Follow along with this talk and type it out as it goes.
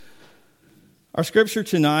Our scripture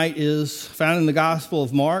tonight is found in the Gospel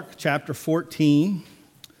of Mark, chapter 14.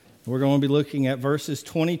 We're going to be looking at verses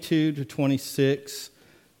 22 to 26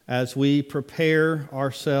 as we prepare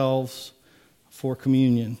ourselves for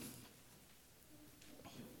communion.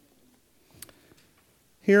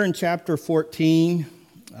 Here in chapter 14,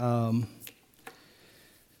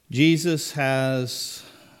 Jesus has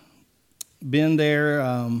been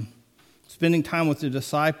there spending time with the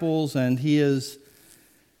disciples, and he is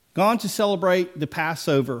gone to celebrate the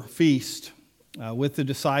Passover feast with the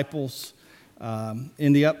disciples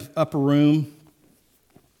in the upper room.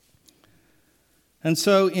 And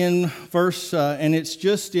so in it's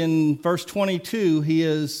just in verse 22, he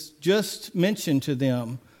has just mentioned to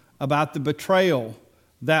them about the betrayal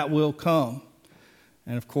that will come.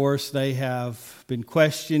 And of course, they have been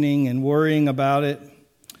questioning and worrying about it.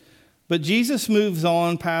 But Jesus moves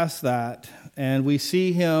on past that, and we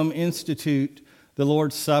see him institute the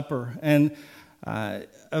Lord's Supper. And a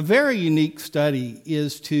very unique study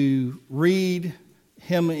is to read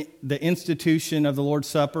the institution of the Lord's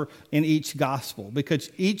Supper in each gospel,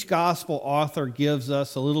 because each gospel author gives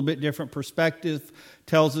us a little bit different perspective,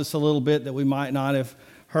 tells us a little bit that we might not have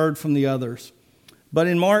heard from the others. But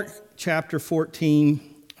in Mark chapter 14,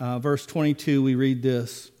 verse 22, we read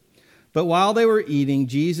this: "But while they were eating,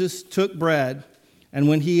 Jesus took bread, and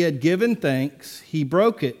when he had given thanks, he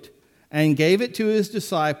broke it and gave it to his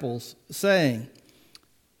disciples, saying,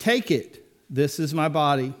 'Take it, this is my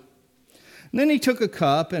body.' And then he took a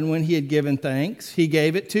cup, and when he had given thanks, he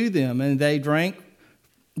gave it to them, and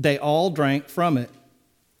they all drank from it.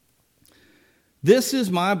 'This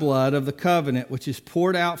is my blood of the covenant, which is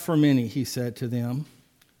poured out for many,' he said to them.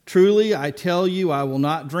 'Truly, I tell you, I will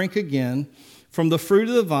not drink again from the fruit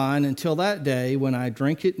of the vine until that day when I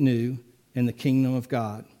drink it new in the kingdom of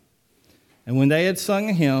God.' And when they had sung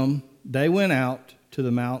a hymn, they went out to the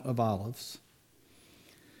Mount of Olives."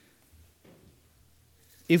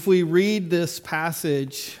 If we read this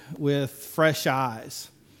passage with fresh eyes,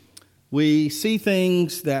 we see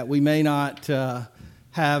things that we may not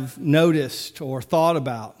have noticed or thought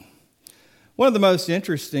about. One of the most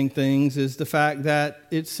interesting things is the fact that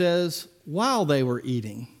it says, while they were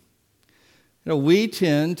eating. We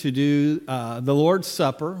tend to do the Lord's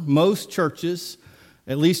Supper. Most churches,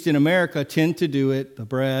 at least in America, tend to do it, the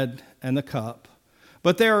bread and the cup.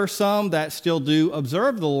 But there are some that still do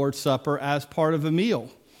observe the Lord's Supper as part of a meal.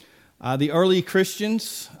 The early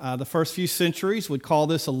Christians, the first few centuries, would call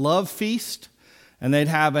this a love feast, and they'd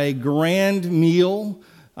have a grand meal.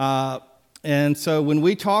 And so when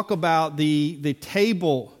we talk about the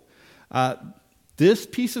table, this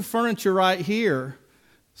piece of furniture right here,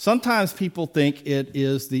 sometimes people think it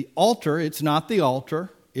is the altar. It's not the altar.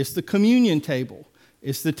 It's the communion table.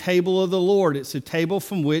 It's the table of the Lord. It's the table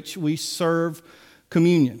from which we serve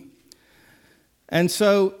communion. And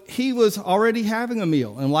so he was already having a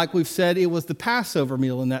meal. And like we've said, it was the Passover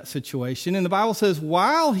meal in that situation. And the Bible says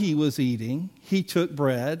while he was eating, he took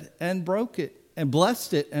bread and broke it and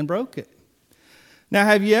blessed it and broke it. Now,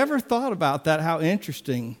 have you ever thought about that? How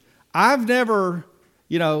interesting. I've never,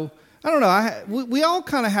 I don't know. We all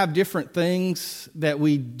kind of have different things that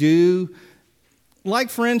we do.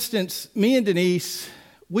 Like, for instance, me and Denise,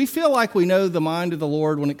 we feel like we know the mind of the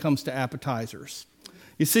Lord when it comes to appetizers.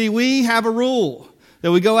 You see, we have a rule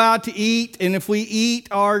that we go out to eat, and if we eat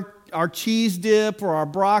our cheese dip or our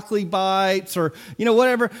broccoli bites or,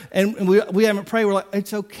 whatever, and we haven't prayed, we're like,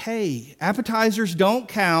 it's okay. Appetizers don't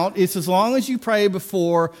count. It's as long as you pray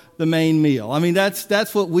before the main meal. I mean,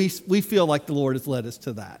 that's what we feel like the Lord has led us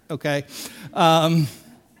to that, okay?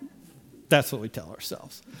 That's what we tell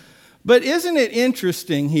ourselves. But isn't it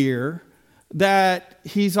interesting here that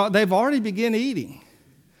they've already begun eating?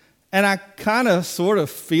 And I kind of sort of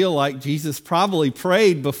feel like Jesus probably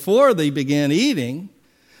prayed before they began eating,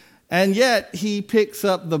 and yet he picks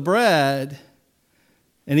up the bread,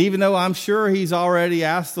 and even though I'm sure he's already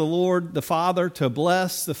asked the Lord, the Father, to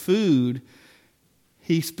bless the food,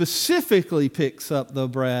 he specifically picks up the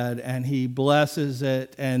bread and he blesses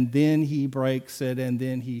it, and then he breaks it, and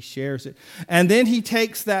then he shares it. And then he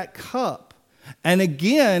takes that cup, and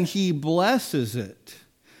again he blesses it,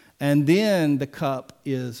 and then the cup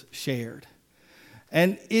is shared.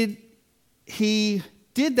 And he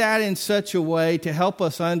did that in such a way to help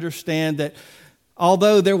us understand that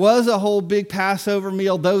although there was a whole big Passover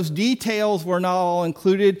meal, those details were not all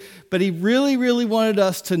included, but he really, really wanted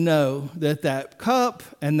us to know that that cup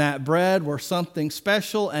and that bread were something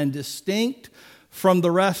special and distinct from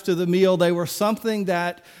the rest of the meal. They were something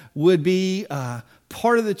that would be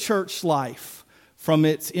part of the church life from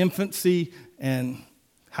its infancy and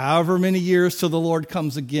however many years till the Lord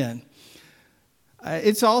comes again.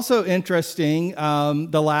 It's also interesting,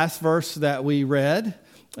 the last verse that we read,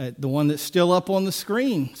 the one that's still up on the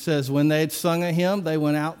screen, says, when they had sung a hymn, they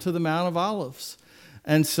went out to the Mount of Olives.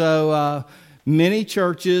 And so many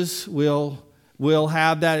churches will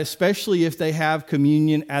have that, especially if they have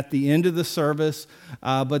communion at the end of the service.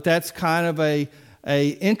 But that's kind of a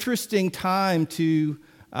interesting time to,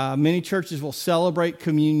 many churches will celebrate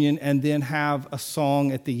communion and then have a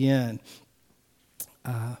song at the end.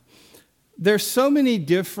 There's so many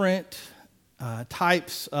different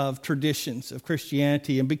types of traditions of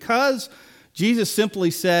Christianity. And because Jesus simply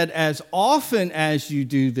said, as often as you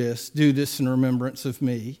do this in remembrance of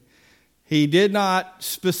me, he did not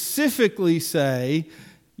specifically say,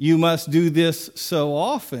 you must do this so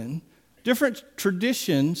often. Different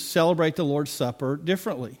traditions celebrate the Lord's Supper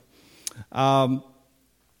differently. The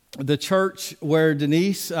church where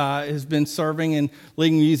Denise has been serving and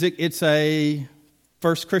leading music, it's a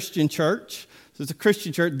First Christian Church. So it's a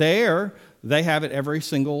Christian church. There, they have it every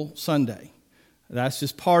single Sunday. That's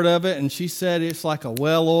just part of it. And she said it's like a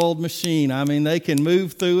well-oiled machine. I mean, they can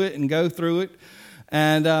move through it and go through it.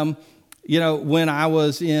 And, when I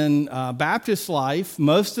was in Baptist life,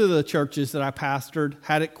 most of the churches that I pastored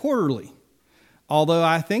had it quarterly. Although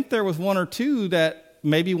I think there was one or two that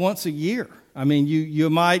maybe once a year. I mean, you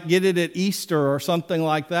might get it at Easter or something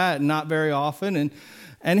like that, and not very often.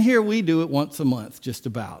 And here we do it once a month, just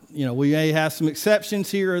about. We may have some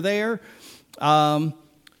exceptions here or there, but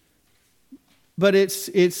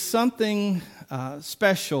it's something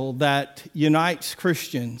special that unites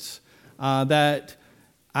Christians. That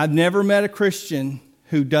I've never met a Christian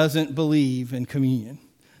who doesn't believe in communion.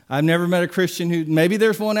 I've never met a Christian who, maybe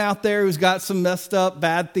there's one out there who's got some messed up,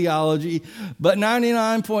 bad theology, but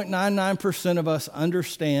 99.99% of us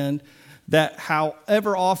understand that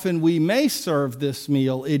however often we may serve this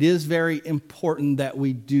meal, it is very important that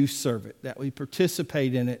we do serve it, that we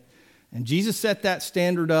participate in it. And Jesus set that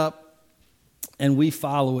standard up, and we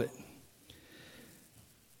follow it.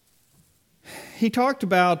 He talked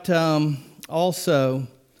about also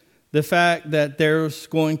the fact that there's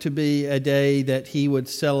going to be a day that he would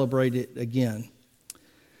celebrate it again.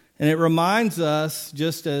 And it reminds us,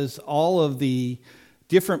 just as all of the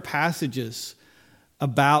different passages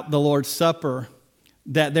about the Lord's Supper,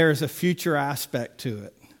 that there is a future aspect to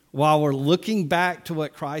it. While we're looking back to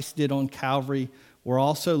what Christ did on Calvary, we're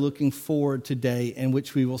also looking forward to today in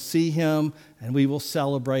which we will see him and we will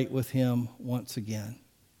celebrate with him once again.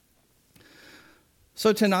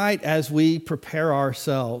 So tonight, as we prepare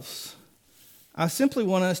ourselves, I simply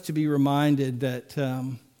want us to be reminded that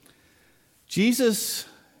Jesus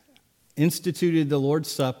instituted the Lord's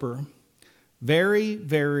Supper very,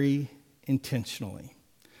 very intentionally.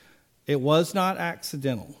 It was not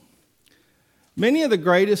accidental. Many of the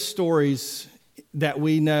greatest stories that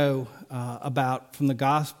we know about from the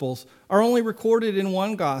Gospels are only recorded in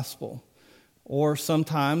one Gospel, or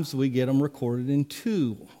sometimes we get them recorded in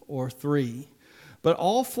 2 or 3. But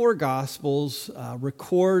all 4 Gospels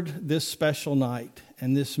record this special night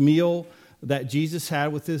and this meal that Jesus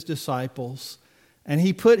had with his disciples. And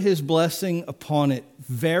he put his blessing upon it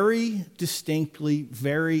very distinctly,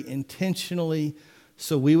 very intentionally,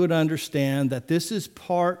 so we would understand that this is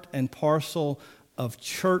part and parcel of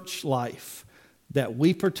church life, that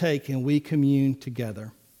we partake and we commune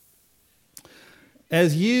together.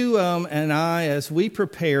 As you and I, as we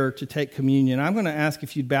prepare to take communion, I'm going to ask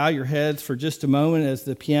if you'd bow your heads for just a moment as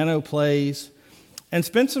the piano plays and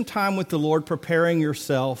spend some time with the Lord preparing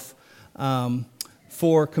yourself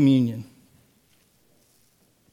for communion.